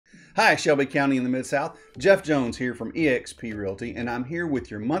Hi, Shelby County in the Mid-South. Jeff Jones here from eXp Realty, and I'm here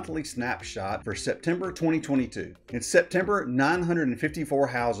with your monthly snapshot for September 2022. In September, 954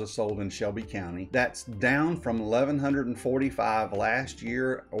 houses sold in Shelby County. That's down from 1,145 last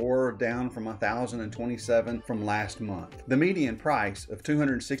year or down from 1,027 from last month. The median price of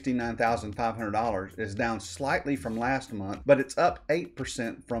 $269,500 is down slightly from last month, but it's up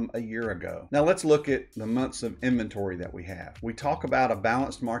 8% from a year ago. Now let's look at the months of inventory that we have. We talk about a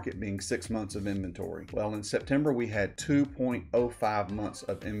balanced market being 6 months of inventory. Well, in September we had 2.05 months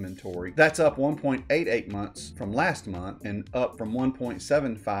of inventory. That's up 1.88 months from last month and up from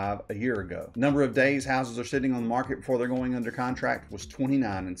 1.75 a year ago. Number of days houses are sitting on the market before they're going under contract was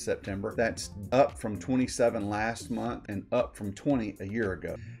 29 in September. That's up from 27 last month and up from 20 a year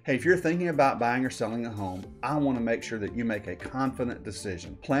ago. Hey, if you're thinking about buying or selling a home, I want to make sure that you make a confident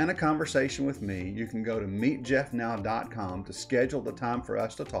decision. Plan a conversation with me. You can go to meetjeffnow.com to schedule the time for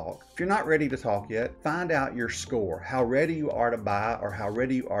us to talk. If you're not ready to talk yet, find out your score, how ready you are to buy or how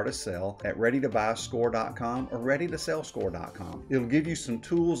ready you are to sell at readytobuyscore.com or readytosellscore.com. It'll give you some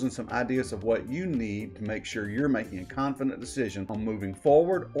tools and some ideas of what you need to make sure you're making a confident decision on moving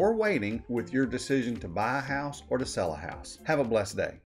forward or waiting with your decision to buy a house or to sell a house. Have a blessed day.